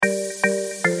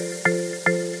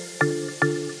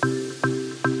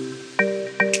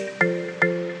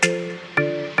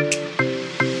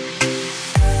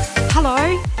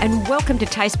Welcome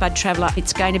to Taste Bud Traveller.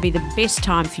 It's going to be the best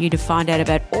time for you to find out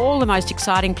about all the most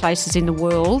exciting places in the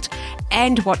world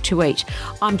and what to eat.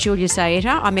 I'm Julia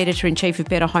Zayeta. I'm Editor-in-Chief of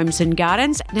Better Homes and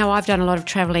Gardens. Now, I've done a lot of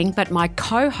travelling, but my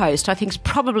co-host, I think, has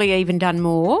probably even done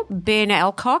more, Ben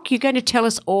Alcock. You're going to tell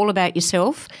us all about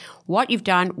yourself, what you've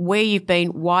done, where you've been,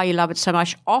 why you love it so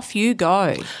much. Off you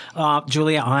go.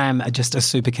 Julia, I am just a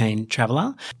super keen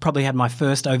traveller. Probably had my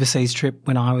first overseas trip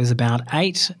when I was about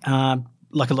 8.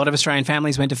 Like a lot of Australian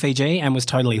families, went to Fiji and was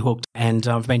totally hooked, and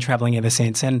I've been travelling ever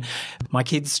since. And my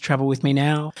kids travel with me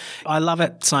now. I love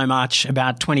it so much.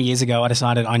 About 20 years ago, I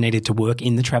decided I needed to work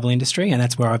in the travel industry, and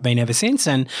that's where I've been ever since.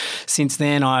 And since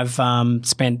then, I've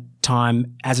spent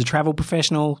time as a travel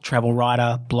professional, travel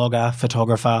writer, blogger,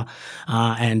 photographer,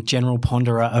 and general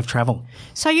ponderer of travel.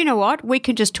 So you know what? We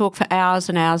can just talk for hours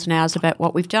and hours and hours about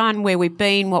what we've done, where we've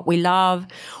been, what we love.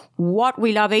 What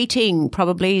we love eating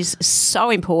probably is so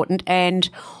important, and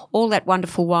all that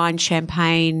wonderful wine,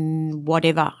 champagne,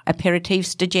 whatever,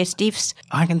 aperitifs, digestives.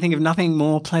 I can think of nothing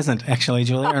more pleasant, actually,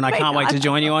 Julia, and I can't wait to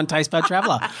join you on Taste Bud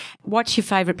Traveller. What's your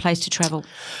favourite place to travel?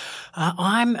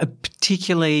 I'm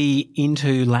particularly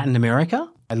into Latin America.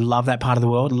 I love that part of the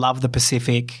world, love the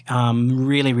Pacific,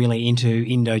 really, really into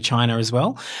Indochina as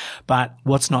well. But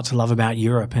what's not to love about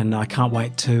Europe? And I can't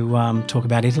wait to talk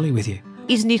about Italy with you.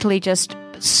 Isn't Italy just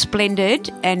splendid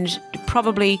and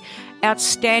probably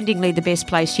outstandingly the best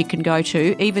place you can go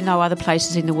to, even though other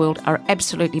places in the world are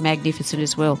absolutely magnificent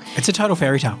as well? It's a total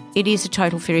fairy tale. It is a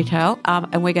total fairy tale,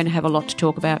 and we're going to have a lot to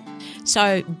talk about.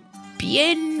 So,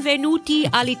 benvenuti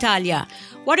all'Italia.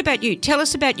 What about you? Tell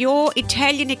us about your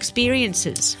Italian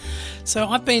experiences. So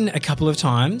I've been a couple of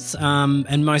times,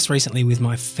 and most recently with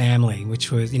my family,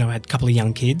 which was, I had a couple of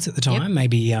young kids at the time,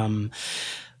 maybe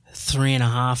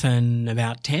 3.5 and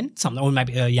about 10, something, or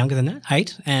maybe younger than that,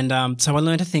 8. And so I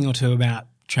learned a thing or two about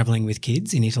travelling with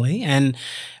kids in Italy. And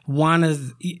one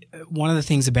of the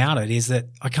things about it is that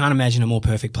I can't imagine a more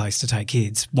perfect place to take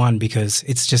kids. One, because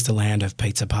it's just a land of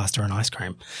pizza, pasta and ice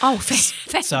cream. Oh,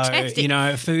 fantastic.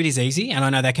 So, food is easy. And I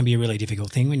know that can be a really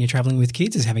difficult thing when you're travelling with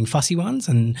kids, is having fussy ones.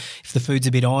 And if the food's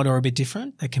a bit odd or a bit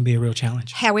different, that can be a real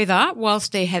challenge. However,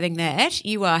 whilst they're having that,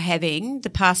 you are having the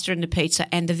pasta and the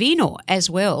pizza and the vino as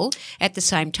well at the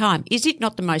same time. Is it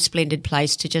not the most splendid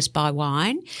place to just buy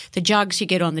wine? The jugs you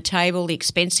get on the table, the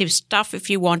expensive stuff if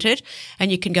you want it,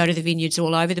 and you can go to the vineyards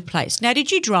all over the place. Now,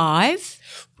 did you drive?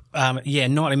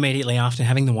 Not immediately after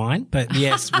having the wine, but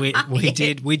yes, we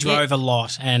did. We drove a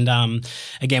lot, and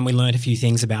again, we learned a few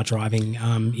things about driving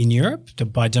in Europe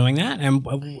by doing that, and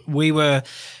we were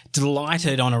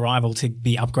delighted on arrival to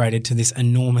be upgraded to this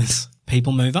enormous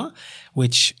people mover,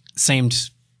 which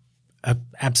seemed an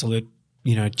absolute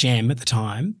gem at the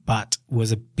time, but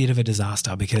was a bit of a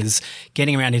disaster because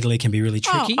getting around Italy can be really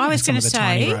tricky. I was going to say,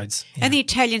 tiny roads. Yeah. And the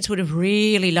Italians would have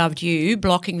really loved you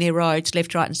blocking their roads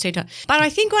left, right and centre. But I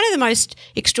think one of the most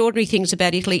extraordinary things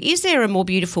about Italy, is there a more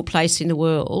beautiful place in the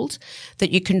world that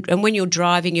you can, and when you're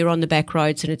driving, you're on the back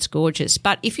roads and it's gorgeous.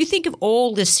 But if you think of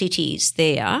all the cities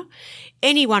there,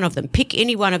 any one of them, pick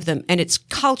any one of them, and it's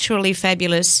culturally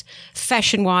fabulous,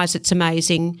 fashion-wise it's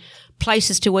amazing,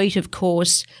 places to eat, of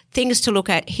course, things to look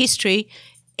at, history,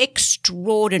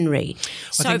 extraordinary.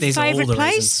 I think these favourite are all the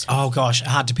place? Reasons. Oh gosh,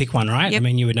 hard to pick one, right? Yep. I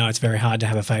mean, you would know it's very hard to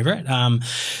have a favourite.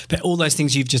 But all those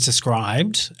things you've just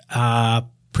described are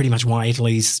pretty much why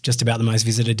Italy's just about the most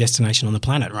visited destination on the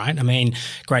planet, right? I mean,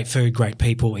 great food, great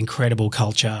people, incredible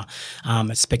culture,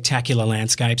 spectacular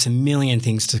landscapes, a million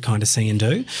things to kind of see and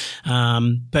do.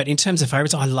 But in terms of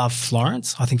favourites, I love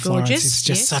Florence. I think Florence is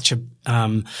just such a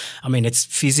it's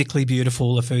physically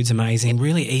beautiful. The food's amazing,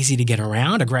 really easy to get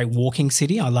around, a great walking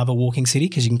city. I love a walking city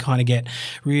because you can kind of get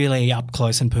really up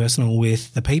close and personal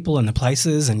with the people and the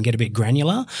places and get a bit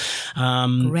granular.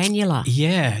 Granular?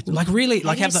 Yeah. Like really.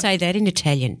 How do you say that in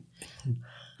Italian?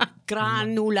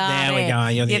 Granulare.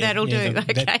 There we go. That'll do.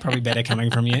 Okay. That's probably better coming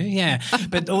from you. Yeah.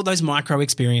 But all those micro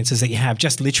experiences that you have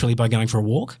just literally by going for a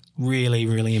walk, really,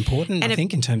 really important, I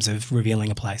think, in terms of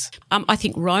revealing a place. I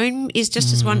think Rome is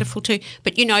just as wonderful too.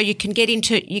 But, you can get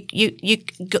into you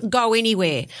go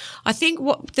anywhere. I think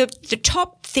what the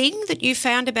top thing that you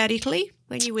found about Italy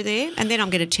when you were there, and then I'm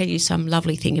going to tell you some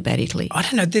lovely thing about Italy. I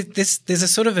don't know. There's a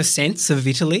sort of a sense of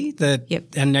Italy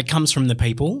and it comes from the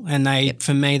people. And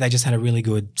for me, they just had a really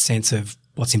good sense of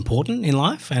what's important in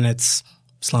life, and it's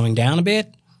slowing down a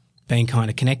bit, being kind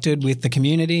of connected with the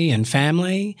community and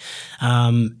family,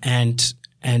 and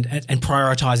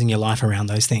prioritising your life around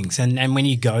those things. And when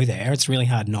you go there, it's really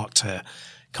hard not to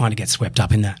kind of get swept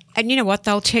up in that. And you know what?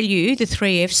 They'll tell you the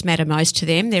 3 Fs matter most to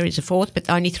them. There is a fourth, but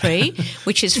only 3,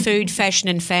 which is food, fashion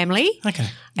and family. Okay.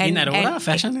 In that order,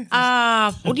 fashion?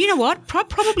 Well, you know what?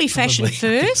 Probably fashion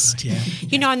first. Yeah.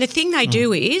 You know, and the thing they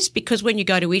do is, because when you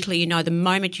go to Italy, you know, the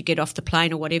moment you get off the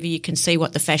plane or whatever, you can see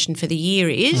what the fashion for the year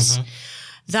is.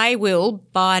 They will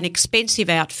buy an expensive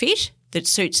outfit that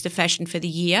suits the fashion for the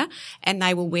year, and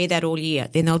they will wear that all year.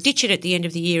 Then they'll ditch it at the end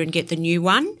of the year and get the new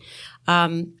one.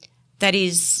 That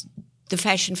is the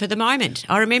fashion for the moment.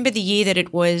 I remember the year that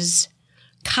it was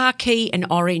khaki and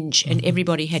orange, and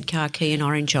everybody had khaki and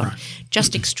orange on. Right.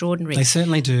 Just extraordinary. They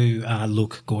certainly do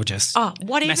look gorgeous. Oh,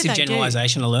 whatever Massive they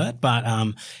generalisation alert, but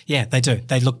yeah, they do.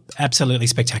 They look absolutely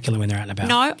spectacular when they're out and about.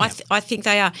 No, yeah. I think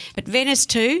they are. But Venice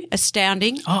too,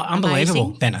 astounding. Oh, unbelievable.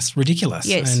 Amazing. Venice, ridiculous.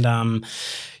 Yes. And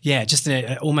yeah, just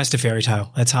almost a fairy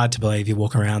tale. It's hard to believe you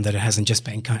walk around that it hasn't just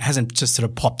sort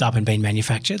of popped up and been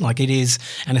manufactured. Like, it is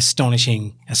an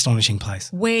astonishing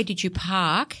place. Where did you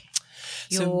park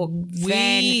your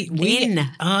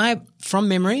van? From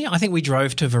memory, I think we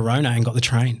drove to Verona and got the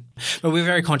train. But we're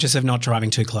very conscious of not driving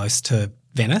too close to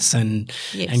Venice and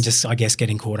just, I guess,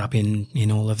 getting caught up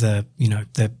in all of the, you know,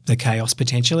 the chaos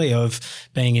potentially of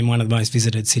being in one of the most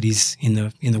visited cities in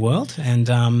the world. And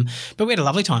but we had a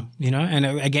lovely time, you know, and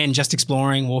again, just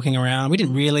exploring, walking around.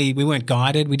 We weren't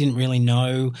guided. We didn't really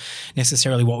know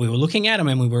necessarily what we were looking at. I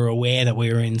mean, we were aware that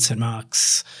we were in St.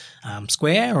 Mark's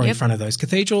Square or in front of those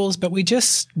cathedrals, but we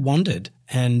just wandered.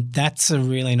 And that's a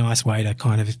really nice way to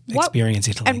kind of experience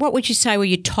Italy. And what would you say were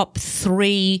your top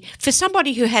 3 for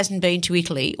somebody who hasn't been to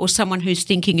Italy or someone who's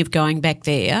thinking of going back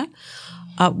there?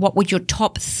 What would your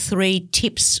top 3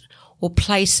 tips or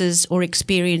places or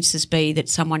experiences be that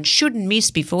someone shouldn't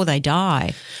miss before they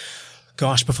die?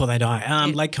 Gosh, before they die.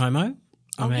 Lake Como.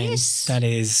 I mean, yes. That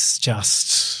is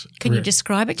just... Can you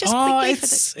describe it just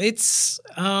quickly?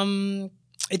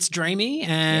 It's dreamy,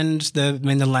 and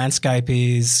the landscape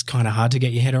is kind of hard to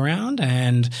get your head around,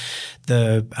 and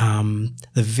the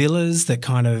villas that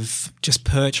kind of just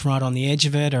perch right on the edge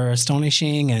of it are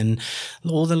astonishing, and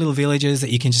all the little villages that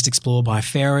you can just explore by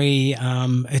ferry.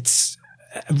 It's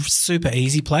a super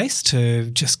easy place to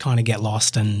just kind of get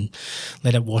lost and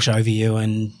let it wash over you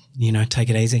and, you know, take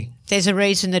it easy. There's a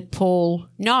reason that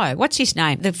what's his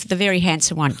name? The very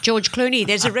handsome one, George Clooney.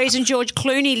 There's a reason George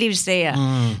Clooney lives there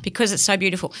because it's so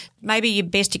beautiful. Maybe your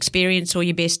best experience or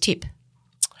your best tip?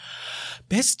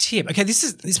 Best tip. Okay,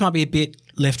 this might be a bit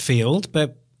left field,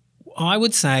 but I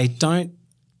would say don't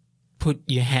put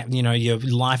your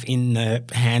life in the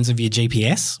hands of your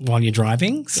GPS while you're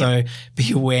driving. So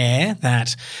be aware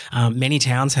that many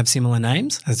towns have similar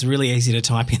names. It's really easy to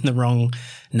type in the wrong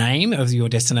name of your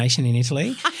destination in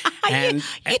Italy. And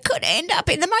you could end up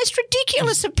in the most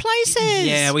ridiculous of places.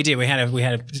 Yeah, we did. We had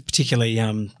a particularly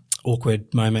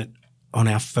awkward moment on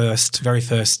our very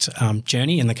first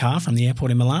journey in the car from the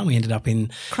airport in Milan. We ended up in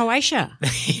Croatia.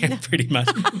 Yeah, pretty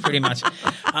much.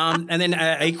 And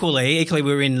then equally, we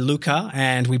were in Lucca,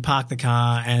 and we parked the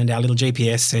car, and our little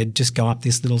GPS said just go up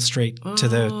this little street to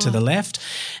the left.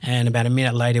 And about a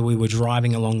minute later, we were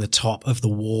driving along the top of the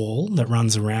wall that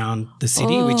runs around the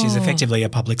city, which is effectively a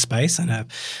public space and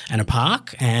a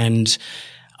park. And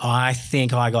I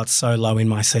think I got so low in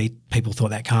my seat, people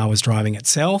thought that car was driving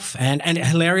itself. And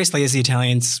hilariously, as the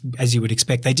Italians, as you would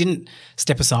expect, they didn't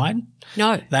step aside.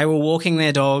 No. They were walking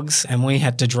their dogs, and we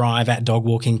had to drive at dog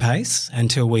walking pace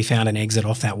until we found an exit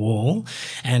off that wall.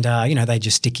 And, they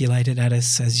gesticulated at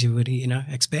us as you would,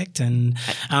 expect. And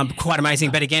quite amazing.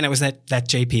 But again, it was that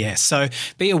GPS. So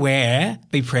be aware,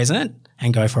 be present,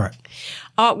 and go for it.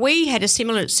 We had a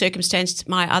similar circumstance.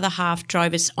 My other half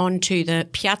drove us onto the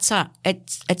piazza at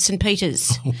St.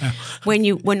 Peter's when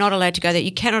you were not allowed to go there.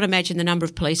 You cannot imagine the number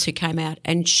of police who came out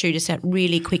and shoot us out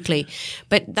really quickly.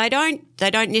 But they don't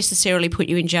necessarily put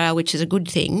you in jail, which is a good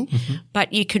thing,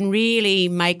 but you can really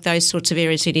make those sorts of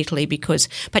errors in Italy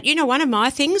but one of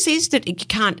my things is that you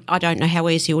can't, I don't know how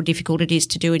easy or difficult it is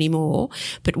to do anymore,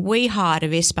 but we hired a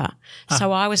Vespa.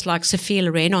 So I was like Sophia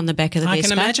Loren on the back of the Vespa. I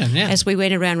can imagine, yeah. As we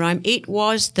went around Rome. It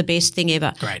was the best thing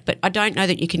ever. Great. But I don't know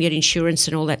that you can get insurance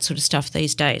and all that sort of stuff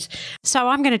these days. So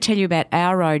I'm going to tell you about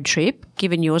our road trip,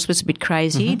 given yours was a bit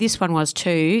crazy. This one was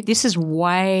too. This is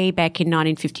way back in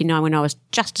 1959 when I was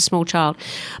just a small child.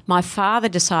 My father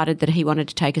decided that he wanted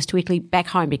to take us to Italy, back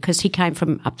home, because he came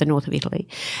from up the north of Italy.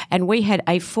 And we had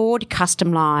a Ford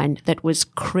Custom Line that was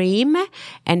cream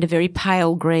and a very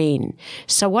pale green.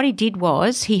 So what he did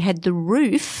was he had the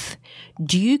roof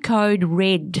Ducode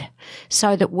red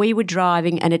so that we were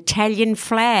driving an Italian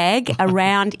flag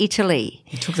around Italy.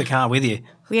 You took the car with you.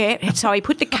 Yeah, so he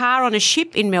put the car on a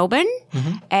ship in Melbourne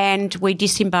and we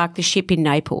disembarked the ship in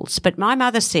Naples. But my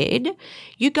mother said,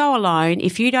 you go alone.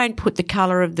 If you don't put the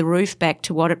colour of the roof back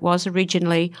to what it was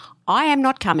originally, I am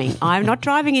not coming. I am not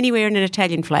driving anywhere in an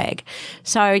Italian flag.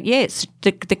 So, yes,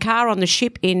 the car on the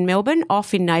ship in Melbourne,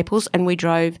 off in Naples, and we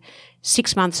drove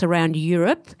 6 months around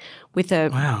Europe with the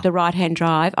right-hand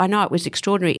drive. I know it was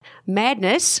extraordinary.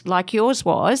 Madness, like yours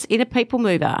was, in a people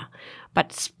mover.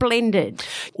 But splendid.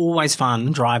 Always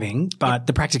fun driving, but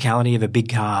the practicality of a big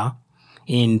car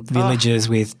in villages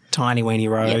with tiny weeny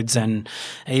roads and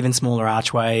even smaller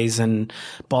archways and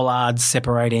bollards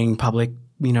separating public,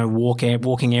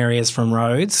 walking areas from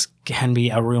roads can be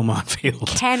a real minefield.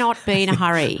 Cannot be in a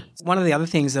hurry. One of the other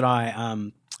things that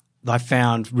I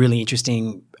found really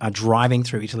interesting driving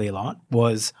through Italy a lot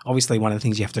was obviously one of the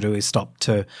things you have to do is stop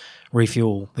to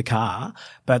refuel the car,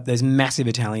 but there's massive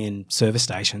Italian service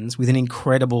stations with an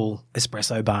incredible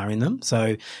espresso bar in them.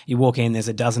 So you walk in, there's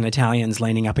a dozen Italians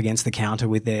leaning up against the counter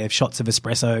with their shots of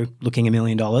espresso looking $1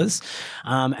 million.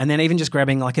 And then even just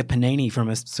grabbing like a panini from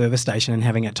a service station and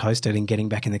having it toasted and getting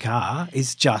back in the car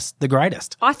is just the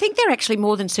greatest. I think they're actually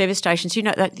more than service stations. You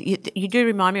do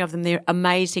remind me of them. They're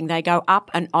amazing. They go up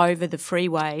and over the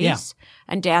freeways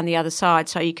and down the other side,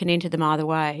 so you can enter them either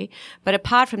way. But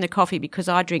apart from the coffee, because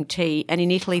I drink tea, and in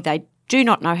Italy they do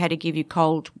not know how to give you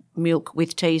cold milk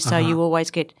with tea, so you always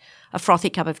get a frothy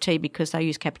cup of tea because they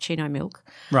use cappuccino milk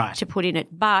to put in it.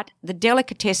 But the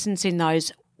delicatessens in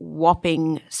those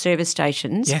whopping service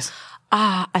stations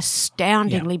are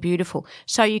astoundingly beautiful.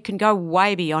 So you can go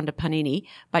way beyond a panini,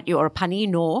 or a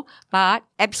panino, but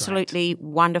absolutely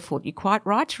wonderful. You're quite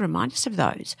right to remind us of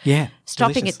those. Yeah.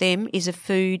 Stopping at them is a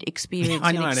food experience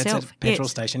I know, in itself. It's a petrol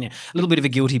station, A little bit of a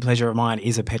guilty pleasure of mine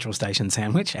is a petrol station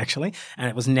sandwich, actually, and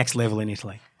it was next level in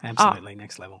Italy. Absolutely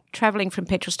next level. Travelling from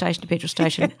petrol station to petrol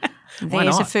station,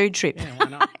 there's a food trip why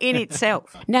not? in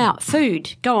itself. Now,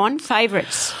 food. Go on,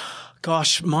 favourites.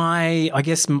 Gosh, I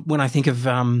guess when I think of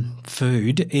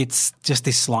food, it's just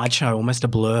this slideshow, almost a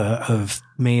blur of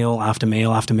meal after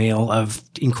meal after meal of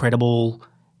incredible,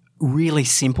 really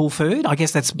simple food. I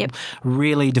guess that's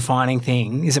really defining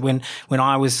thing is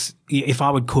that if I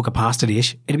would cook a pasta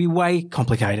dish, it'd be way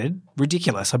complicated,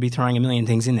 ridiculous. I'd be throwing a million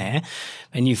things in there.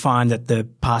 And you find that the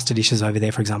pasta dishes over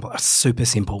there, for example, are super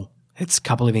simple. It's a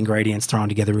couple of ingredients thrown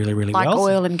together really, really well. Like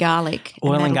oil and garlic.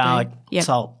 Oil and garlic,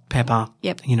 salt, pepper,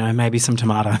 maybe some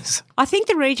tomatoes. I think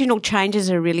the regional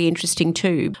changes are really interesting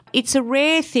too. It's a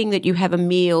rare thing that you have a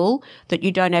meal that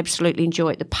you don't absolutely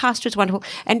enjoy. The pasta is wonderful.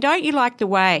 And don't you like the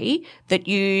way that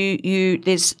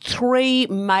there's 3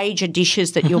 major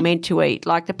dishes that you're meant to eat?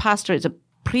 Like the pasta is a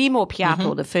primo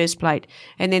piatto, the first plate,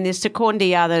 and then there's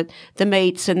secondia, the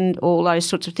meats and all those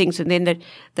sorts of things, and then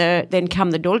then come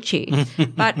the dolce.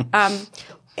 But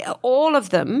all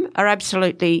of them are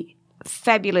absolutely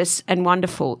fabulous and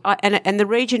wonderful. And the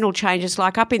regional changes,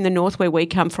 like up in the north where we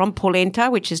come from, polenta,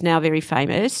 which is now very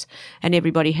famous, and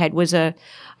everybody was a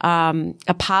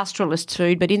pastoralist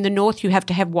food, but in the north you have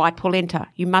to have white polenta.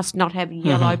 You must not have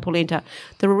yellow polenta.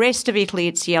 The rest of Italy,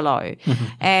 it's yellow.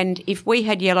 And if we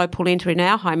had yellow polenta in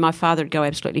our home, my father would go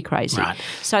absolutely crazy. Right.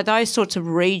 So those sorts of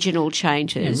regional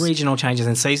changes. Yeah, regional changes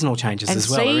and seasonal changes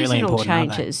as well are really important.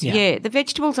 Changes, the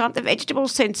vegetables aren't the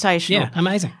vegetables sensational. Yeah,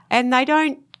 amazing. And they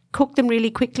don't cook them really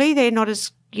quickly. They're not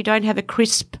you don't have a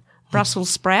crisp Brussels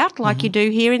sprout like you do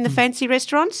here in the fancy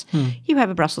restaurants. You have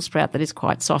a Brussels sprout that is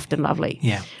quite soft and lovely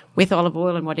with olive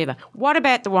oil and whatever. What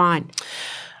about the wine?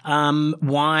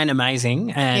 Wine,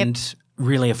 amazing and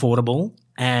really affordable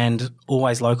and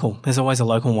always local. There's always a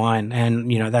local wine and,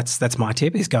 that's my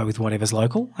tip is go with whatever's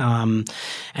local. And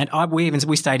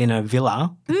we stayed in a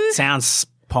villa. Sounds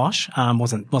posh,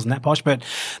 wasn't that posh, but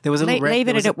there was a little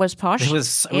it was posh. It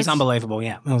was unbelievable.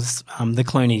 Yeah, it was the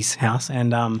Clooney's house,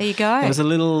 and there you go. There was a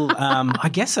little, I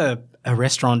guess a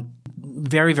restaurant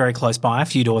very very close by, a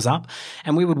few doors up,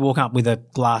 and we would walk up with a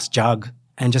glass jug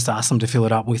and just ask them to fill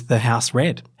it up with the house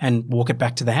red and walk it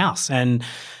back to the house and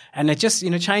it just,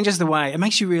 changes the way. It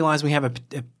makes you realise we have a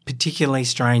particularly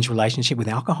strange relationship with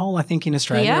alcohol. I think in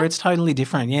Australia, it's totally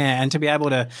different. Yeah, and to be able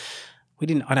to.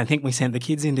 I don't think we sent the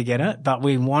kids in to get it, but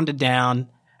we wandered down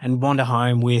and wander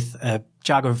home with a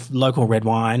jug of local red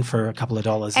wine for a couple of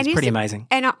dollars. It's pretty amazing.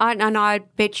 And I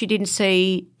bet you didn't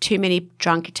see too many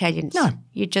drunk Italians. No.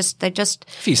 They just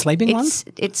A few sleeping ones.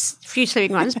 It's a few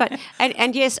sleeping ones, but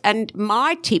and yes, and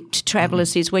my tip to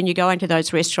travellers is when you go into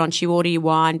those restaurants, you order your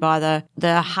wine by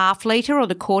the half litre or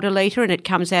the quarter litre, and it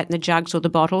comes out in the jugs or the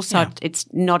bottles, so it's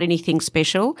not anything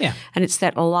special. Yeah. And it's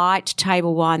that light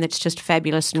table wine that's just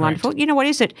fabulous and wonderful. You know, what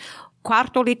is it?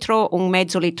 Quarto litro, un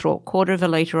mezzo litro, quarter of a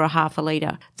litre or half a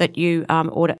litre that you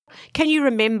order. Can you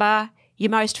remember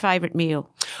your most favourite meal?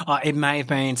 It may have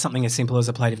been something as simple as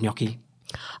a plate of gnocchi.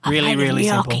 Plate of Really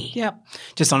simple. gnocchi. Yep.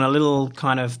 Just on a little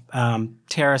kind of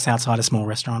terrace outside a small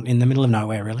restaurant in the middle of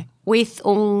nowhere, really. With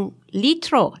un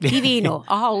litro di vino,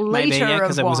 a whole Maybe, litre of wine.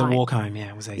 because it was a walk home. Yeah,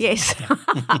 it was easy. Yes.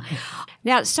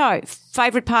 Now, so,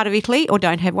 favourite part of Italy or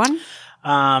don't have one?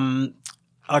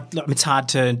 It's hard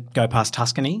to go past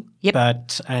Tuscany. Yep.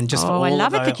 And just for I all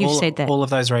love of it that you've said that. all of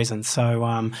those reasons.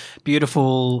 So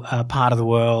beautiful part of the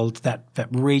world, that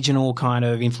regional kind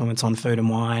of influence on food and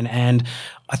wine, and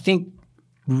I think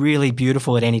really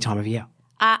beautiful at any time of year.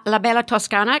 La Bella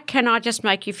Toscana, can I just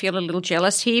make you feel a little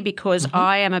jealous here because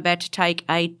I am about to take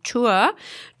a tour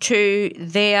to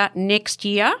there next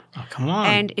year. Oh, come on.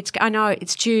 And I know,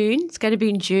 it's June. It's going to be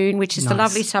in June, which is the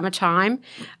lovely summertime.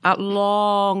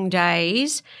 Long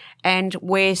days. And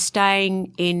we're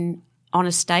staying on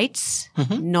estates,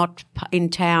 not in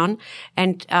town.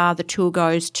 And the tour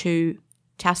goes to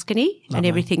Tuscany and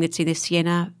everything that's in the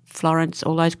Siena, Florence,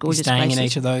 all those gorgeous Staying places. in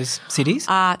each of those cities?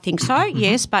 I think so,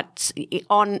 yes, but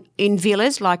in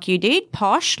villas like you did,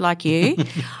 posh like you.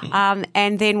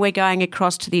 And then we're going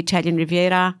across to the Italian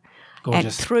Riviera.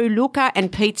 Gorgeous. And through Lucca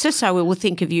and Pizza, so we will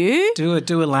think of you. Do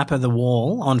a lap of the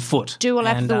wall on foot. Do a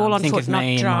lap of the wall on think foot, of not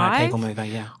me drive. And my people mover,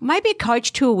 yeah. Maybe a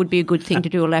coach tour would be a good thing to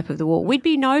do a lap of the wall. We'd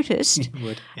be noticed. It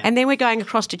would, yeah. And then we're going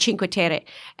across to Cinque Terre.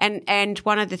 And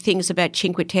one of the things about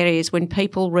Cinque Terre is when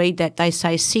people read that, they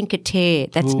say Cinque Terre.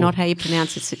 That's not how you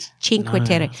pronounce it. It's Cinque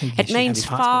Terre. I think you It should means have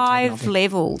your passport taken off 5 you.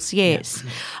 levels, yes.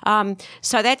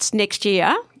 So that's next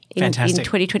year in Fantastic.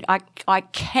 2020. I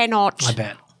cannot I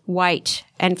bet. wait.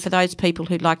 And for those people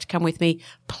who'd like to come with me,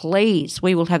 please,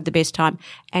 we will have the best time.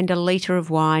 And a litre of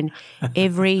wine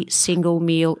every single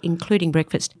meal, including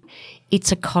breakfast.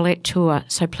 It's a Colette tour,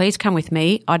 so please come with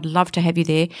me. I'd love to have you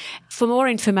there. For more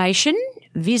information,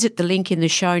 visit the link in the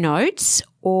show notes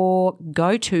or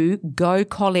go to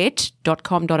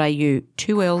gocolette.com.au.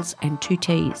 2 L's and 2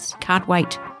 T's. Can't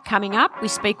wait. Coming up, we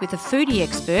speak with a foodie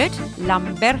expert,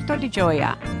 Lamberto Di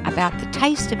Gioia, about the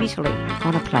taste of Italy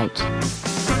on a plate.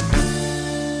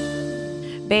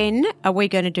 Ben, are we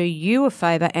going to do you a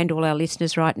favour and all our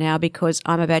listeners right now, because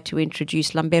I'm about to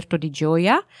introduce Lamberto Di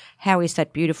Gioia. How is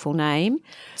that beautiful name?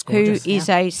 Gorgeous, who is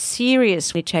a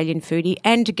serious Italian foodie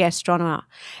and gastronomer.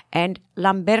 And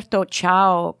Lamberto,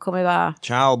 ciao, come va?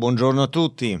 Ciao, buongiorno a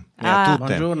tutti e a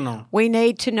tutte. Buongiorno. We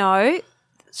need to know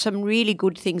some really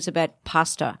good things about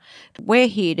pasta. We're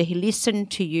here to listen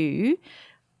to you.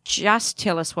 Just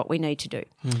tell us what we need to do.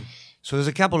 So there's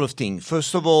a couple of things.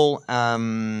 First of all,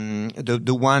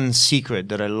 the one secret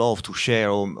that I love to share,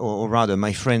 or rather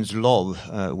my friends love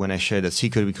when I share that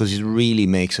secret, because it really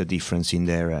makes a difference in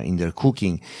their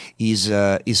cooking, is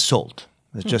salt.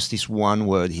 There's just this one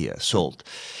word here, salt.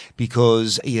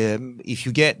 Because if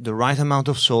you get the right amount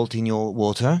of salt in your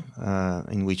water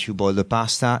in which you boil the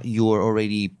pasta, you're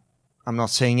already, I'm not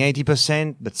saying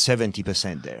 80%, but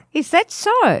 70% there. Is that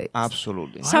so?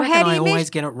 Absolutely. So I reckon how do you I always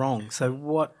measure? get it wrong. So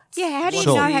what? Yeah, how do you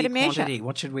Salt. know how to measure? Quantity,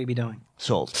 what should we be doing?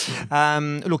 Salt.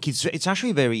 Look, it's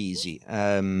actually very easy.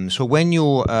 So when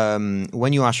you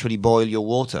actually boil your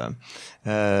water,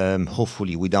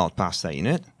 hopefully without pasta in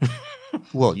it.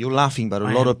 Well, you're laughing, but a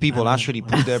lot of people actually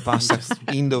put their pasta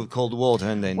in the cold water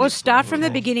and then. Well, start from the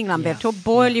beginning, Lamberto.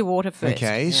 Boil your water first.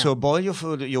 Okay, so boil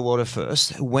your water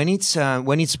first. When it's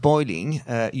boiling,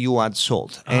 you add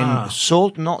salt, and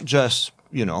salt not just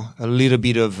a little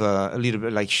bit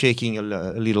like shaking a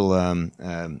little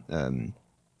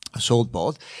salt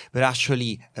pot, but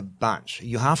actually a bunch.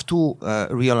 You have to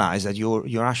realize that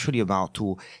you're actually about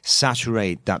to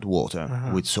saturate that water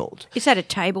with salt. Is that a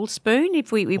tablespoon?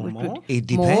 If we more?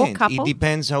 It more depends. couple? It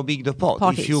depends how big the pot.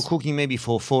 Pot If is. you're cooking maybe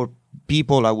for 4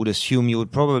 people, I would assume you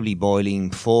would probably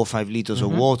boiling 4 or 5 liters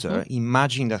of water.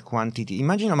 Imagine that quantity.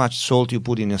 Imagine how much salt you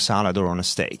put in a salad or on a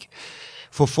steak.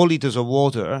 For 4 liters of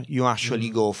water, you actually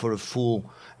go for a full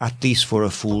a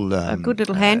good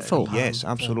little handful. Yes,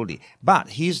 absolutely. But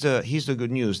here's the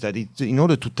good news, that in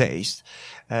order to taste,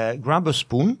 grab a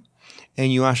spoon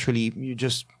and you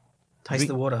just Taste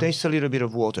the water. Taste a little bit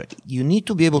of water. You need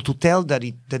to be able to tell that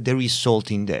there is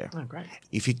salt in there. Oh, great.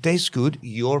 If it tastes good,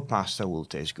 your pasta will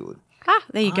taste good.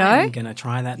 There you I'm go. going to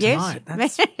try that Yes. tonight.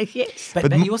 That's, Yes.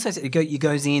 but you also said it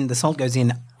goes in. The salt goes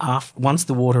in once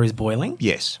the water is boiling.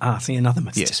 Yes. See, another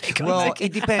mistake. Yes. Well,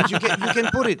 it depends. You can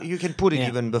put it. You can put it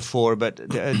even before, but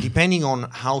depending on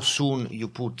how soon you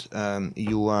put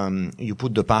you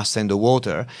put the pasta in the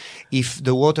water, if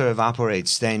the water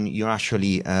evaporates, then you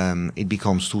actually it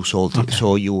becomes too salty. Okay.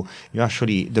 So you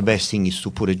actually the best thing is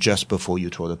to put it just before you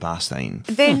throw the pasta in.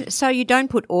 Then, so you don't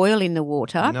put oil in the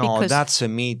water. No, because that's a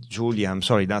myth, Julia. I'm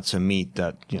sorry, that's a myth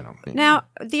that Now,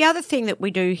 the other thing that we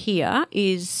do here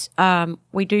is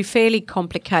we do fairly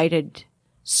complicated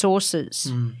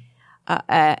sauces,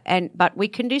 but we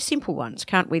can do simple ones,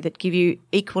 can't we? That give you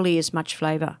equally as much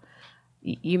flavour.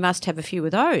 You must have a few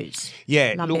of those.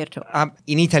 Yeah, Lamberto. Look,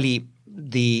 in Italy,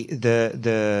 the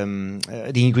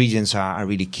ingredients are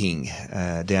really king.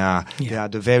 They are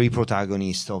the very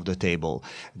protagonists of the table.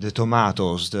 The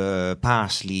tomatoes, the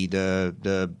parsley,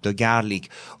 the garlic,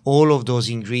 all of those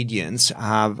ingredients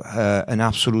have an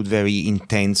absolute very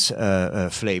intense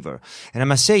flavor. And I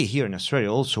must say, here in Australia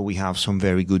also we have some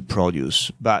very good produce,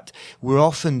 but we're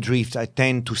often I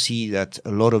tend to see that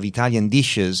a lot of Italian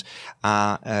dishes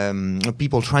are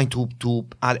people trying to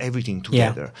add everything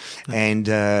together, and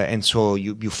so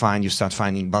you start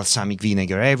finding balsamic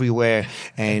vinegar everywhere,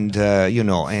 and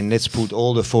and let's put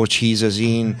all the 4 cheeses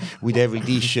in with every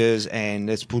dishes, and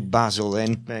let's put basil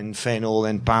and fennel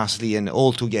and parsley and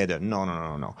all together.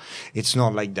 No. It's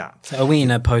not like that. So are we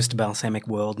in a post-balsamic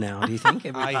world now, do you think?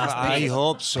 I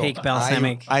hope so. Peak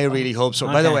balsamic. I really hope so.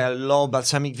 Okay. By the way, I love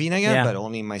balsamic vinegar, but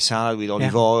only in my salad with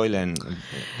olive oil, and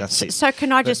that's it. So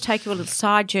can I just take you a little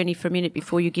side journey for a minute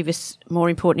before you give us more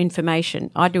important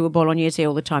information? I do a bolognese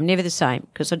all the time, never the same,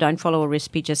 because I don't follow a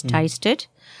recipe, just taste it.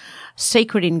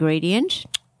 Secret ingredient.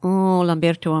 Oh,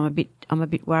 Lamberto, I'm a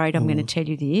bit worried. I'm going to tell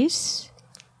you this.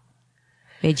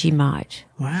 Vegemite.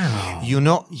 Wow. You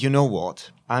know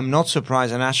what? I'm not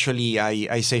surprised, and actually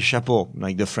I say chapeau,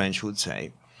 like the French would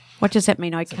say. What does that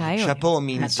mean? Okay. Chapeau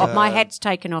means... my hat's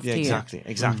taken off to you.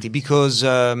 Exactly. Because,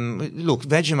 look,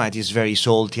 Vegemite is very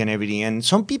salty and everything. And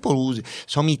some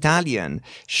Italian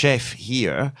chef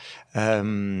here,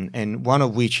 and one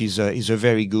of which is a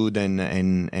very good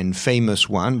and famous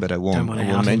one, but I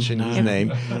won't mention his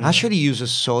name, actually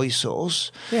uses soy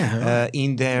sauce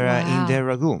in their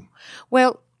ragu.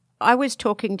 Well, I was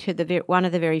talking to one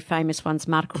of the very famous ones,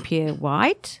 Marco Pierre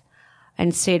White,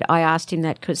 and I asked him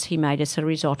that because he made us a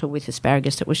risotto with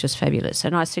asparagus that was just fabulous.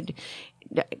 And I said,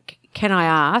 can I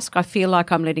ask? I feel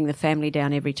like I'm letting the family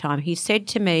down every time. He said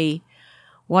to me,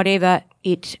 whatever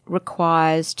it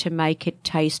requires to make it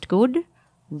taste good,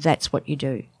 that's what you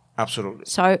do. Absolutely.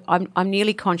 So I'm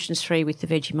nearly conscience-free with the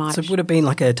Vegemite. So would it be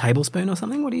like a tablespoon or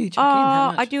something? What do you check in?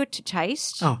 How much? I do it to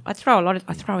taste. Oh. I throw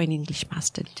in English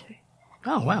mustard too.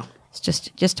 Oh, wow. It's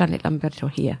just don't let Lamberto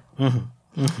hear. Mm-hmm.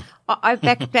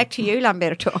 Back to you,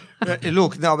 Lamberto.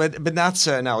 Look, no, but that's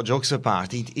now jokes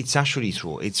apart. It's actually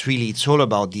true. It's all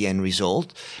about the end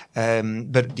result.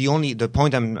 But the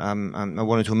point I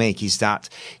wanted to make is that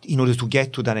in order to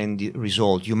get to that end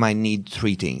result, you might need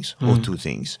 3 things or 2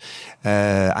 things.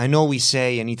 I know we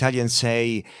say, and Italians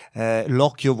say, anche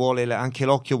l'occhio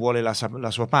vuole la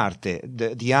sua parte.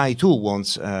 The eye too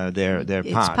wants their part.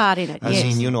 It's part in it. As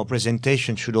in,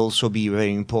 presentation should also be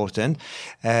very important.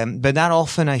 But that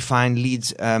often I find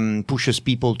pushes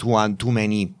people to add too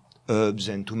many herbs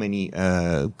and too many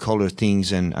color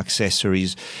things and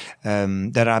accessories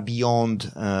that are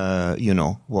beyond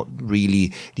what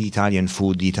really the Italian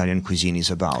food, the Italian cuisine is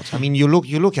about. I mean, you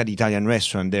look at Italian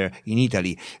restaurant there in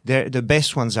Italy. The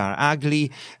best ones are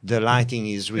ugly. The lighting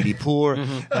is really poor.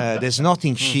 There's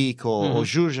nothing chic or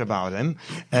zhuzh about them.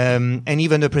 And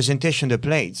even the presentation, the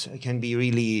plates can be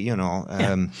really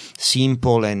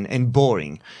simple and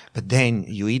boring. But then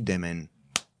you eat them and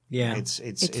it's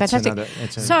fantastic.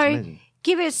 It's amazing.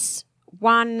 Give us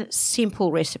one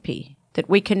simple recipe that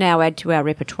we can now add to our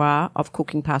repertoire of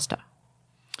cooking pasta.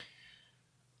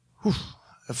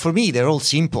 For me, they're all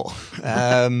simple.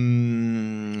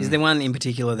 Is there one in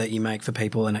particular that you make for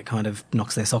people and it kind of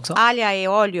knocks their socks off? Aglio e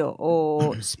olio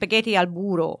or spaghetti al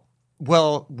burro.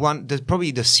 Well,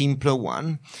 probably the simpler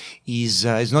one is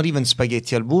not even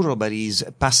spaghetti al burro, but is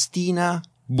pastina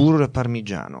burro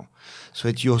parmigiano. So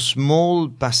it's your small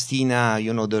pastina,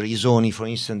 the risoni, for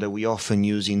instance, that we often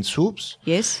use in soups.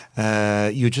 Yes.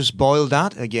 You just boil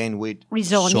that again with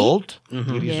salt,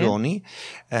 risoni.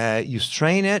 You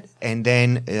strain it, and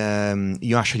then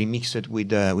you actually mix it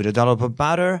with a dollop of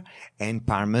butter and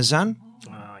parmesan.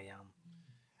 Oh, yum.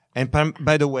 And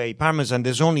by the way, parmesan,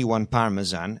 there's only one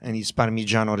parmesan, and it's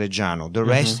Parmigiano Reggiano. The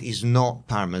rest is not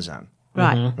parmesan.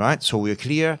 Right. Right? So we're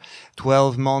clear.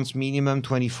 12 months minimum,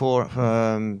 24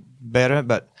 better,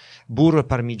 but burro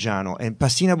parmigiano. And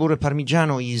pastina burro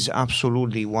parmigiano is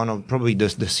absolutely one of probably the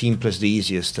simplest, the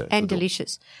easiest. And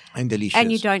delicious. And delicious.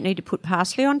 And you don't need to put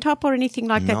parsley on top or anything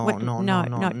like that? No.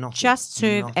 Nothing, just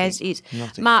serve as is.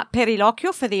 Nothing. Mark,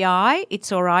 perilocchio for the eye,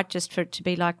 it's all right just for it to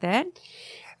be like that?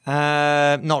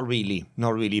 Not really.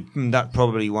 That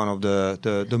probably one of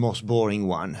the most boring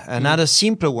one. Another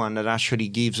simpler one that actually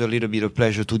gives a little bit of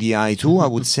pleasure to the eye too, I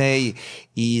would say,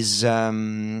 is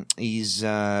the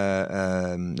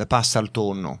pasta al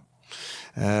tonno.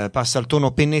 Pasta al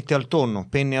tonno, pennette al tonno,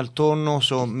 penne al tonno,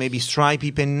 so maybe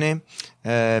stripy penne.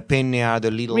 Penne are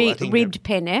the little ribbed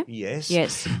penne. Yes.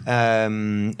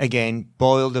 Again,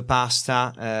 boil the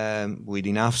pasta with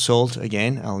enough salt.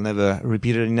 Again, I'll never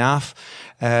repeat it enough.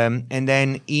 And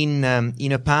then in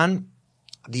a pan,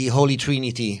 the holy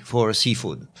trinity for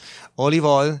seafood: olive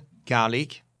oil,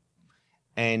 garlic,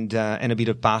 and a bit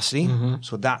of parsley.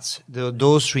 So that's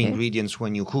those three ingredients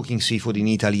when you're cooking seafood in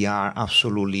Italy are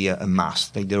absolutely a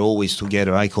must. Like they're always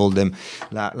together. I call them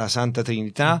la Santa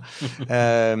Trinità.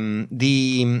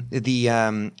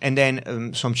 And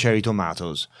then some cherry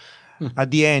tomatoes.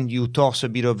 At the end, you toss a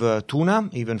bit of tuna,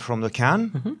 even from the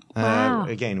can. Wow.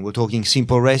 Again, we're talking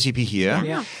simple recipe here.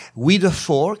 Yeah. With a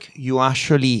fork, you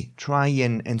actually try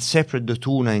and separate the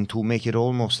tuna and to make it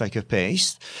almost like a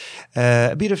paste.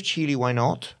 A bit of chili, why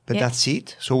not? But that's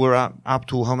it. So we're up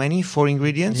to how many? 4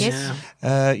 ingredients?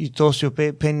 Yes. You toss your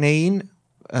penne in,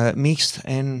 mixed,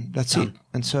 and that's it.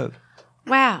 And serve.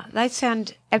 Wow, they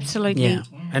sound absolutely... Yeah,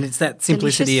 and it's that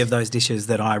simplicity delicious. of those dishes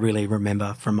that I really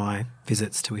remember from my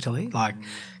visits to Italy. Like,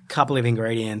 couple of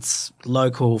ingredients,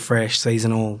 local, fresh,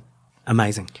 seasonal,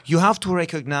 amazing. You have to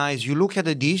recognize, you look at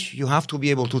a dish, you have to be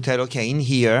able to tell, okay, in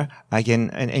here, I can,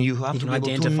 and you have to be able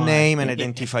to identify. name and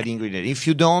identify the ingredient. If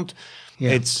you don't,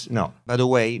 it's, no. By the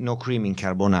way, no cream in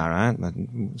carbonara, but,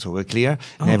 so we're clear.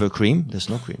 Never cream. There's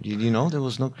no cream. Did you know there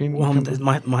was no cream? Well,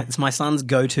 it's my son's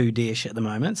go-to dish at the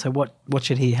moment. So how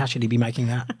should he be making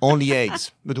that? Only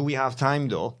eggs. But do we have time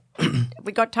though?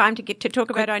 We got time to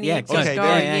talk about only eggs. Okay,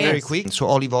 very quick. So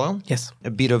olive oil. Yes. A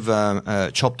bit of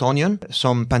chopped onion,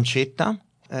 some pancetta.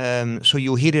 So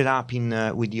you heat it up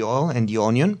with the oil and the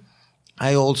onion.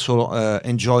 I also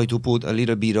enjoy to put a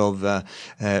little bit of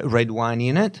red wine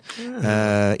in it.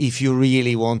 If you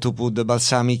really want to put the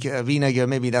balsamic vinegar,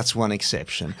 maybe that's one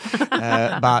exception.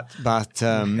 But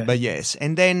yes.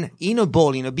 And then in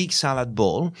a big salad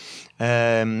bowl,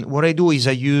 what I do is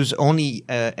I use only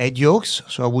egg yolks.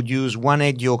 So I would use 1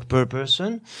 egg yolk per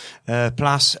person,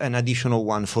 plus an additional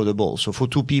one for the bowl. So for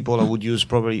 2 people, I would use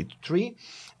probably 3.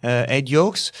 Egg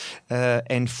yolks,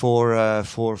 and for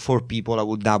 4 people, I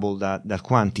would double that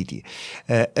quantity.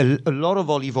 A lot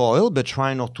of olive oil, but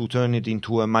try not to turn it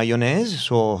into a mayonnaise.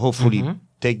 So hopefully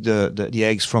take the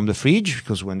eggs from the fridge,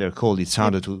 because when they're cold, it's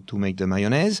harder to make the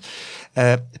mayonnaise.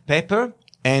 Pepper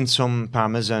and some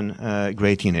Parmesan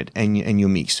grate in it, and you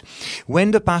mix.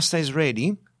 When the pasta is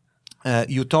ready,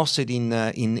 you toss it in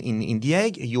the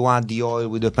egg, you add the oil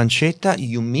with the pancetta,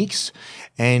 you mix,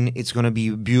 and it's going to be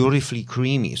beautifully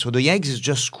creamy. So the eggs is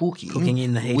just cooking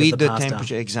in the heat with of the the pasta.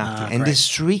 temperature, exactly. And Great.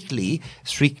 there's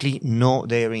strictly no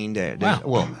dairy in there. Wow.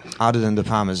 Well, other than the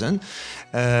Parmesan.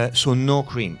 So no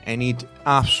cream, and it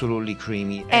absolutely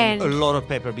creamy. And a lot of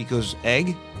pepper, because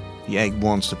the egg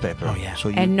wants the pepper. Oh, yeah. So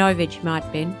And no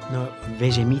Vegemite, Ben. No,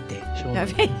 Vegemite. Sure.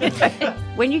 No.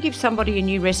 When you give somebody a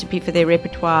new recipe for their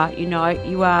repertoire, you know,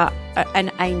 you are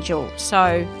an angel.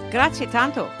 So, grazie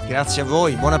tanto. Grazie a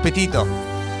voi. Buon appetito.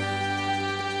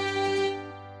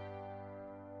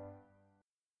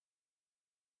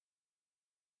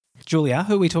 Julia,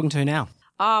 who are we talking to now?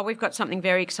 Oh, we've got something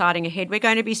very exciting ahead. We're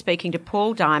going to be speaking to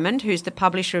Paul Diamond, who's the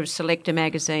publisher of Selector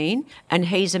magazine, and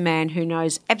he's a man who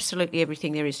knows absolutely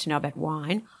everything there is to know about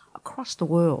wine across the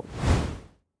world.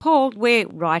 Paul, we're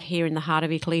right here in the heart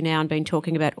of Italy now and been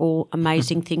talking about all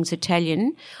amazing things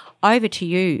Italian. Over to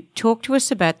you. Talk to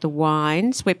us about the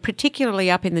wines. We're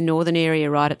particularly up in the northern area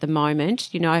right at the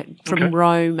moment, you know, from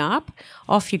Rome up.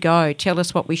 Off you go. Tell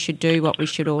us what we should do, what we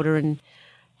should order, and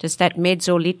does that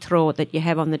mezzo litro that you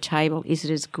have on the table, is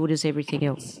it as good as everything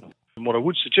else? What I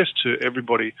would suggest to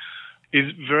everybody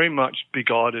is very much be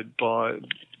guided by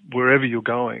wherever you're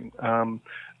going.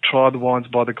 Try the wines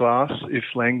by the glass. If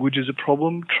language is a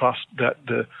problem, trust that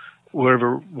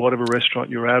whatever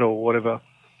restaurant you're at or whatever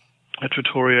a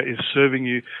trattoria is serving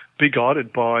you, be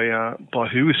guided by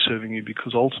who is serving you,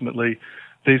 because ultimately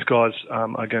these guys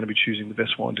are going to be choosing the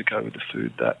best wine to go with the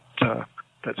food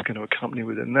that's going to accompany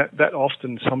with it. And that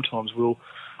often sometimes will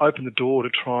open the door to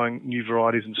trying new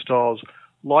varieties and styles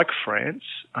like France,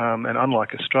 and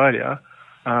unlike Australia,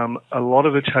 A lot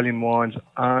of Italian wines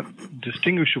aren't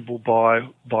distinguishable by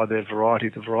their variety.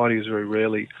 The variety is very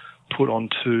rarely put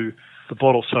onto the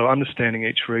bottle, so understanding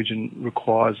each region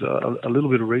requires a little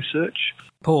bit of research.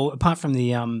 Paul, apart from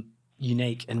the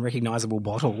unique and recognisable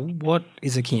bottle, what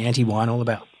is a Chianti wine all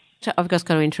about? So I've just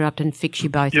got to interrupt and fix you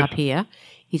both up here.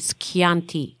 It's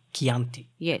Chianti. Chianti.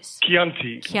 Yes.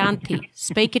 Chianti. Chianti.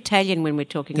 Speak Italian when we're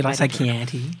talking Did about I say it.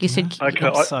 Chianti? You said Okay,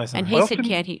 I'm so sorry. and he said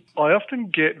Chianti. I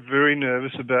often get very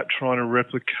nervous about trying to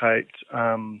replicate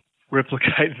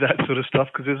that sort of stuff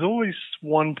because there's always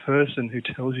one person who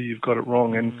tells you you've got it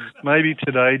wrong, and maybe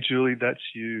today, Julie, that's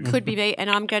you. Could be me, and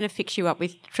I'm going to fix you up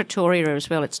with trattoria as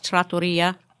well. It's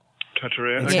trattoria.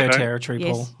 Trattoria. It's Okay. her territory,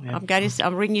 Paul. Yes. Yeah.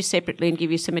 I'll ring you separately and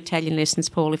give you some Italian lessons,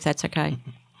 Paul, if that's okay.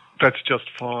 That's just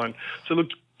fine. So look,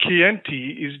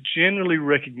 Chianti is generally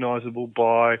recognisable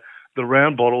by the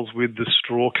round bottles with the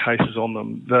straw cases on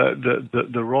them.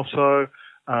 The Rosso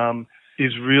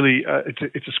is really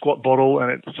it's a squat bottle,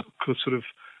 and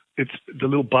it's the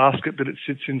little basket that it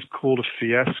sits in is called a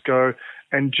fiasco,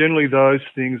 and generally those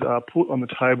things are put on the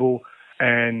table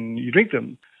and you drink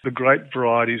them. The great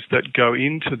varieties that go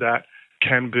into that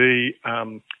can be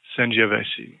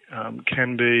Sangiovese,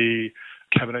 can be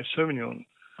Cabernet Sauvignon.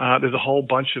 There's a whole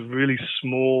bunch of really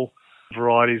small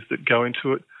varieties that go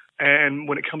into it. And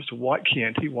when it comes to white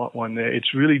Chianti, white wine there,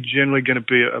 it's really generally going to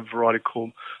be a variety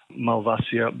called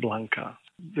Malvasia Blanca.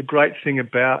 The great thing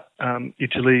about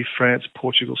Italy, France,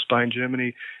 Portugal, Spain,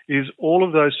 Germany is all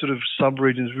of those sort of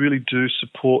sub-regions really do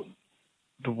support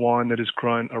the wine that is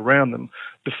grown around them.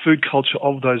 The food culture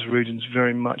of those regions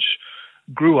very much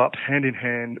grew up hand in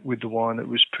hand with the wine that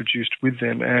was produced with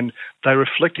them, and they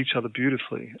reflect each other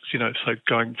beautifully. So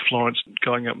going Florence,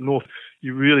 going up north,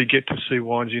 you really get to see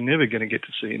wines you're never going to get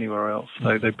to see anywhere else.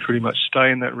 They pretty much stay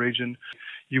in that region.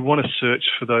 You want to search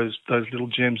for those little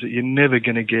gems that you're never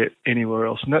going to get anywhere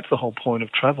else, and that's the whole point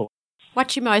of travel.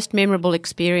 What's your most memorable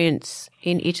experience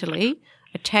in Italy,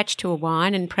 attached to a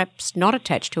wine and perhaps not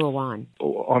attached to a wine?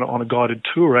 On a guided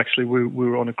tour, actually, we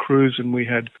were on a cruise and we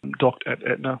had docked at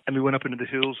Etna, and we went up into the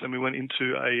hills and we went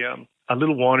into a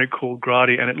little winery called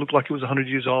Gradi, and it looked like it was 100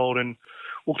 years old, and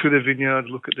walked through their vineyards,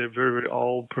 look at their very, very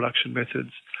old production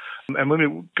methods. And when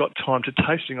we got time to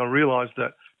tasting, I realised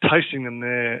that tasting them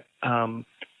there,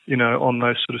 on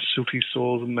those sort of silty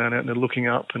soils and man out there looking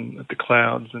up and at the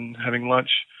clouds and having lunch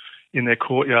in their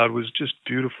courtyard was just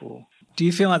beautiful. Do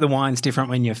you feel like the wine's different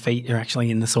when your feet are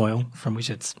actually in the soil from which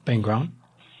it's been grown?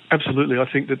 Absolutely. I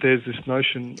think that there's this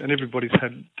notion, and everybody's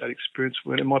had that experience,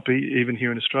 when it might be even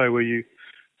here in Australia, where you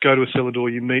go to a cellar door,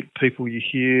 you meet people, you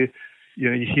hear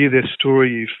their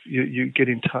story, you get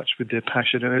in touch with their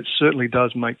passion, and it certainly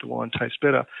does make the wine taste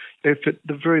better. If at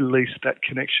the very least that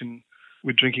connection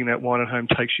with drinking that wine at home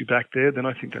takes you back there, then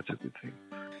I think that's a good thing.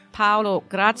 Paolo,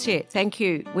 grazie. Thank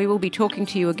you. We will be talking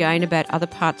to you again about other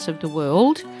parts of the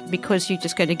world because you're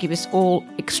just going to give us all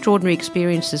extraordinary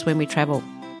experiences when we travel.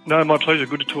 No, my pleasure.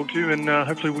 Good to talk to you, and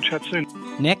hopefully we'll chat soon.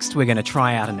 Next, we're going to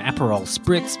try out an Aperol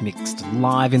Spritz mixed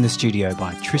live in the studio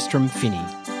by Tristram Finney.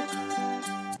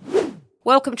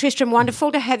 Welcome, Tristram.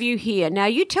 Wonderful to have you here. Now,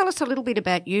 you tell us a little bit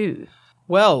about you.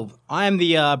 Well, I am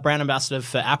the brand ambassador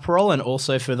for Aperol and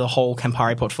also for the whole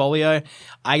Campari portfolio.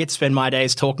 I get to spend my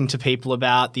days talking to people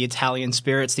about the Italian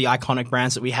spirits, the iconic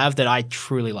brands that we have that I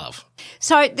truly love.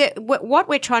 So what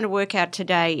we're trying to work out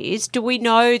today is, do we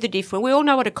know the difference? We all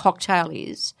know what a cocktail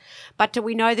is, but do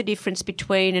we know the difference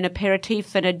between an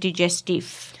aperitif and a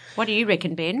digestif? What do you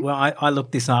reckon, Ben? Well, I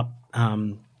looked this up,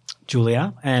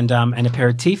 Julia, and an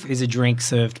aperitif is a drink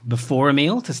served before a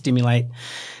meal to stimulate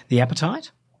the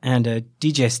appetite. And a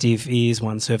digestive is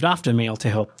one served after a meal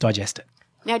to help digest it.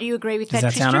 Now, do you agree with Does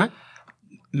that, that sound Tristram?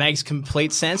 right? Makes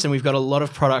complete sense, and we've got a lot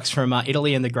of products from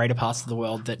Italy and the greater parts of the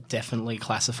world that definitely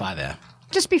classify there.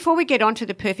 Just before we get on to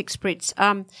the perfect spritz,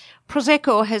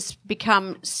 Prosecco has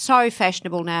become so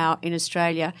fashionable now in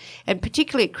Australia, and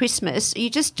particularly at Christmas, you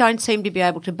just don't seem to be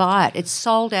able to buy it. It's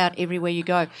sold out everywhere you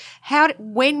go.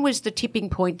 When was the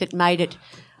tipping point that made it,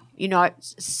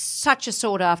 such a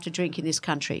sought-after drink in this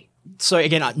country? So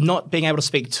again, not being able to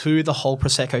speak to the whole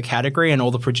Prosecco category and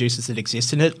all the producers that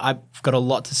exist in it, I've got a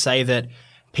lot to say that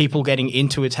people getting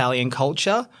into Italian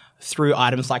culture through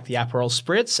items like the Aperol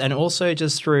Spritz and also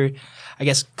just through, I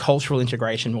guess, cultural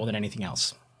integration more than anything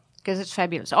else. Because it's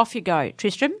fabulous. Off you go.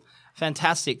 Tristram?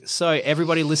 Fantastic. So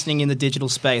everybody listening in the digital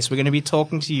space, we're going to be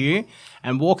talking to you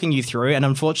and walking you through, and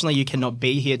unfortunately you cannot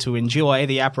be here to enjoy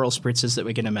the Aperol spritzes that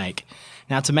we're going to make.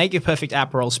 Now, to make your perfect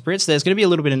Aperol spritz, there's going to be a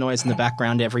little bit of noise in the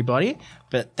background, everybody,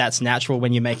 but that's natural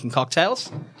when you're making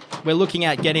cocktails. We're looking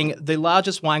at getting the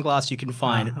largest wine glass you can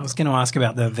find. I was going to ask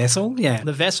about the vessel. Yeah.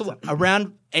 The vessel,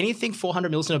 around anything 400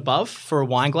 mils and above for a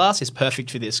wine glass is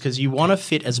perfect for this because you want to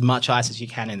fit as much ice as you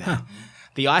can in there. Huh.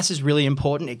 The ice is really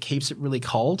important. It keeps it really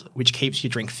cold, which keeps your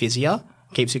drink fizzier,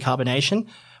 keeps your carbonation,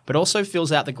 but also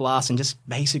fills out the glass and just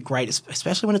makes it great,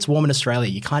 especially when it's warm in Australia.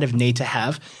 You kind of need to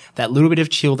have that little bit of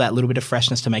chill, that little bit of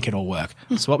freshness to make it all work.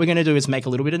 So what we're going to do is make a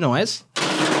little bit of noise.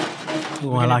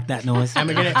 Oh, I like that noise. And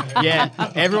we're going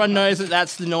to, everyone knows that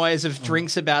that's the noise of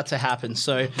drinks about to happen.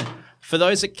 So for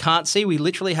those that can't see, we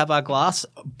literally have our glass,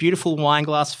 beautiful wine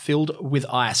glass filled with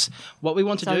ice. What we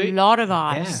want to do... a lot of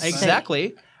ice. Yeah,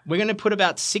 exactly. We're going to put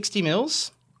about 60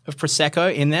 mils of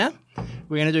Prosecco in there.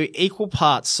 We're going to do equal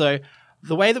parts. So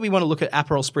the way that we want to look at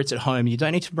Aperol Spritz at home, you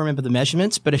don't need to remember the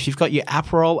measurements, but if you've got your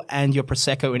Aperol and your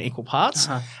Prosecco in equal parts,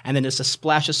 and then just a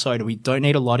splash of soda, we don't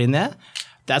need a lot in there,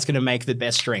 that's going to make the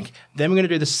best drink. Then we're going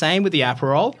to do the same with the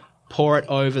Aperol. Pour it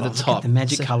over the top. The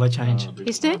magic colour change.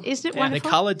 Isn't it wonderful? The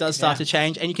colour does start to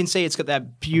change, and you can see it's got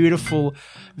that beautiful,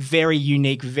 very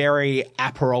unique, very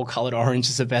Aperol coloured orange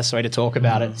is the best way to talk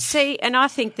about it. See, and I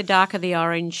think the darker the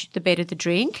orange, the better the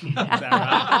drink.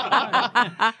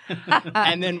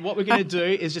 And then what we're going to do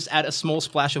is just add a small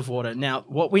splash of water. Now,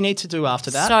 what we need to do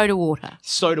after that... Soda water.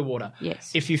 Soda water.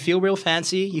 Yes. If you feel real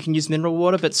fancy, you can use mineral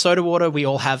water, but soda water we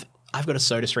all have... I've got a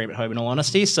soda stream at home, in all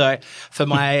honesty. So for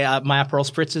my my Aperol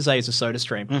spritzers, I use a soda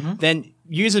stream. Then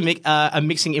use a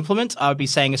mixing implement. I would be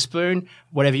saying a spoon,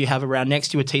 whatever you have around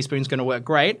next to you. A teaspoon is going to work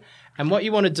great. And what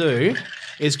you want to do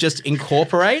is just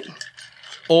incorporate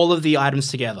all of the items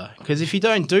together. Because if you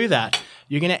don't do that,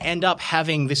 you're going to end up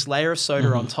having this layer of soda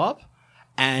on top.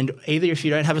 And either if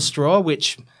you don't have a straw,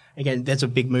 which... Again, there's a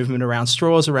big movement around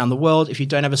straws around the world. If you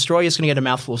don't have a straw, you're just going to get a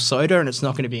mouthful of soda and it's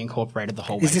not going to be incorporated the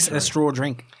whole way. Is this through. a straw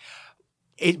drink?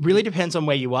 It really depends on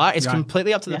where you are. It's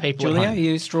completely up to the people. Julia, at home.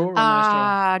 you use straw or no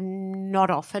straw? Not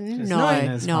often. No.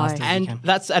 And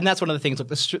that's one of the things. Look,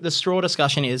 the straw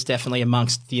discussion is definitely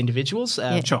amongst the individuals.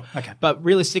 Sure. Okay. But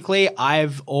realistically,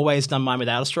 I've always done mine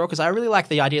without a straw because I really like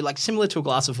the idea, like similar to a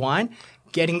glass of wine,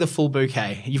 getting the full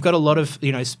bouquet. You've got a lot of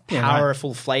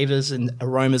powerful flavors and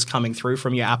aromas coming through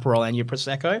from your Aperol and your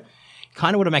Prosecco.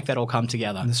 Kind of want to make that all come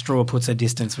together. And the straw puts a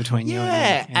distance between you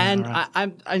and you. And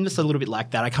right. I'm just a little bit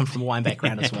like that. I come from a wine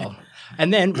background as well.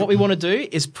 And then what we want to do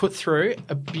is put through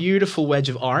a beautiful wedge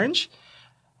of orange.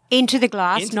 Into the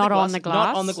glass, not on the glass?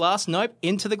 Not on the glass, nope.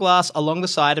 Into the glass, along the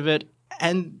side of it.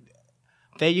 And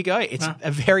there you go. It's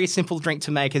a very simple drink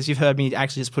to make, as you've heard me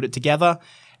actually just put it together.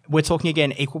 We're talking,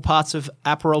 again, equal parts of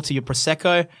Aperol to your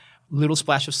Prosecco, little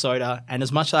splash of soda, and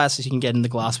as much ice as you can get in the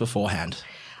glass beforehand.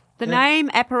 The name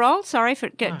Aperol,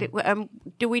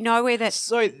 do we know where that's...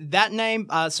 So that name,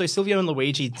 Silvio and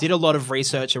Luigi did a lot of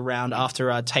research around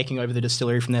after taking over the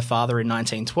distillery from their father in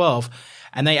 1912,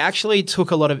 and they actually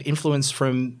took a lot of influence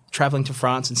from traveling to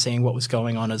France and seeing what was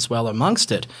going on as well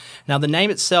amongst it. Now, the name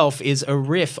itself is a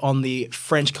riff on the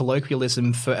French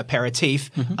colloquialism for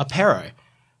aperitif, apéro.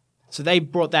 So they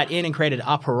brought that in and created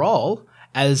Aperol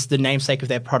as the namesake of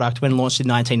their product when launched in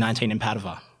 1919 in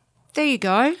Padova. There you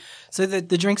go. So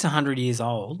the drink's 100 years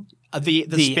old. The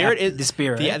spirit is the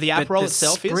spirit. The Aperol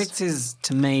itself is. Spritz is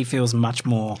to me feels much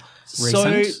more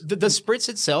recent. So the spritz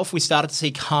itself, we started to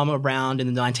see come around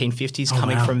in the 1950s,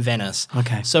 coming from Venice.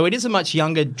 Okay. So it is a much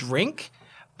younger drink,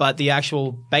 but the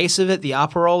actual base of it, the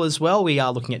Aperol as well, we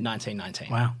are looking at 1919.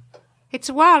 Wow. It's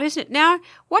a while, isn't it? Now,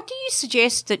 what do you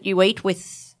suggest that you eat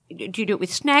with? Do you do it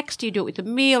with snacks? Do you do it with a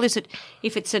meal? Is it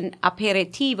if it's an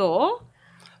aperitivo?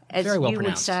 As Very well you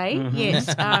pronounced. would say,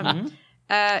 yes.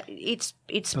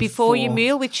 It's before your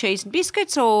meal with cheese and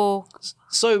biscuits, or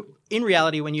so. In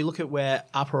reality, when you look at where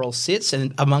Aperol sits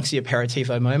and amongst the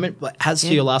aperitivo moment, as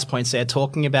to your last points there,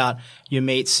 talking about your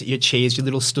meats, your cheese, your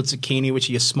little stuzzucchini, which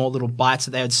are your small little bites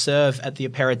that they would serve at the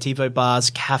aperitivo bars,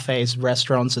 cafes,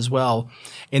 restaurants as well,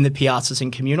 in the piazzas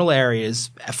and communal areas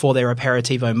for their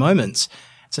aperitivo moments.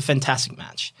 It's a fantastic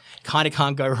match. Kind of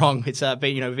can't go wrong. It's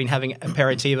we've been having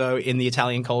aperitivo in the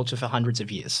Italian culture for hundreds of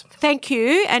years. Thank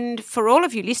you. And for all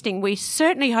of you listening, we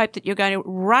certainly hope that you're going to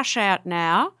rush out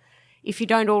now. If you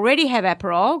don't already have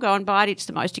Aperol, go and buy it. It's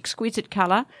the most exquisite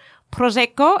colour.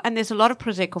 Prosecco, and there's a lot of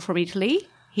Prosecco from Italy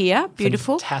here.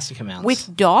 Beautiful. Fantastic amounts.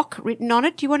 With DOC written on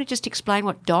it. Do you want to just explain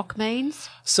what DOC means?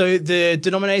 So the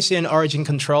Denomination Origin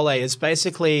Controle is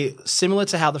basically similar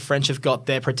to how the French have got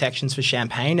their protections for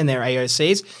champagne and their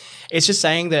AOCs. It's just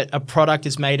saying that a product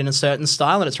is made in a certain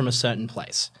style and it's from a certain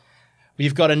place.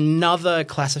 We've got another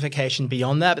classification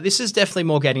beyond that, but this is definitely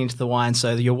more getting into the wine,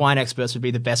 so your wine experts would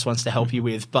be the best ones to help you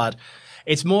with. But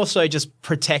it's more so just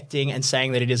protecting and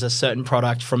saying that it is a certain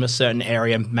product from a certain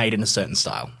area made in a certain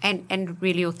style. And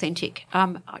really authentic.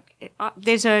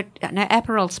 There's an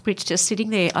Aperol Spritz just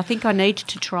sitting there. I think I need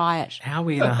to try it. How are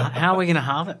we gonna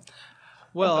halve it?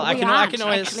 Well, I can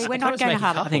always. Actually, we're not going to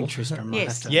have it. I think Tristram might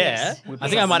Yes. have to. Yeah, I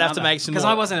think I might have to make some because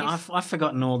more. I wasn't. I've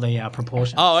forgotten all the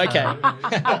proportions. Oh, okay.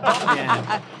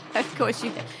 yeah. Of course you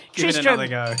do. Give it Tristram, another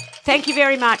go. thank you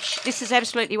very much. This is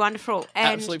absolutely wonderful.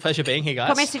 And Absolute pleasure being here,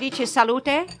 guys. come si dice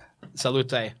salute?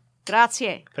 Salute.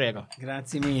 Grazie. Prego.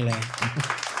 Grazie mille.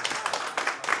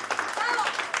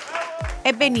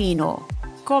 E benino.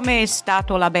 Come è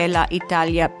stato la bella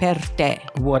Italia per te?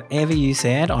 Whatever you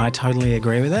said, I totally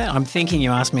agree with it. I'm thinking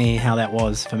you asked me how that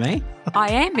was for me. I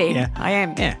am, Ben. Yeah. I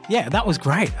am. Yeah, that was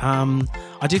great.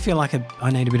 I do feel like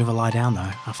I need a bit of a lie down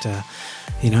though after,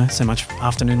 so much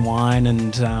afternoon wine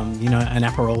and an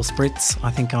Aperol Spritz.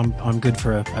 I think I'm good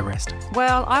for a rest.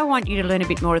 Well, I want you to learn a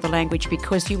bit more of the language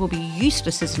because you will be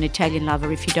useless as an Italian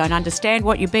lover if you don't understand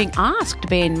what you're being asked,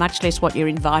 Ben, much less what you're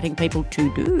inviting people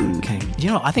to do. Okay.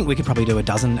 I think we could probably do a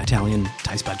dozen Italian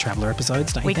Taste Bud Traveller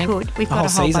episodes, don't you We think? could. We've got a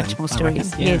whole season, bunch more I reckon.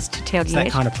 stories, Yeah. yes, to tell It's you that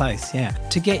yet. kind of place, yeah.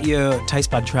 To get your Taste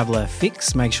Bud Traveller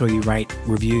fix, make sure you rate,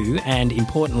 review, and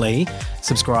importantly,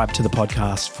 subscribe to the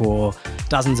podcast for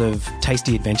dozens of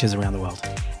tasty adventures around the world.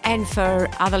 And for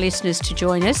other listeners to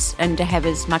join us and to have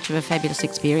as much of a fabulous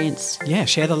experience. Yeah,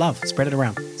 share the love, spread it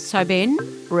around. So, Ben,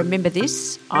 remember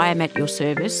this, I am at your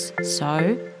service,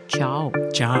 so ciao.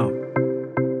 Ciao.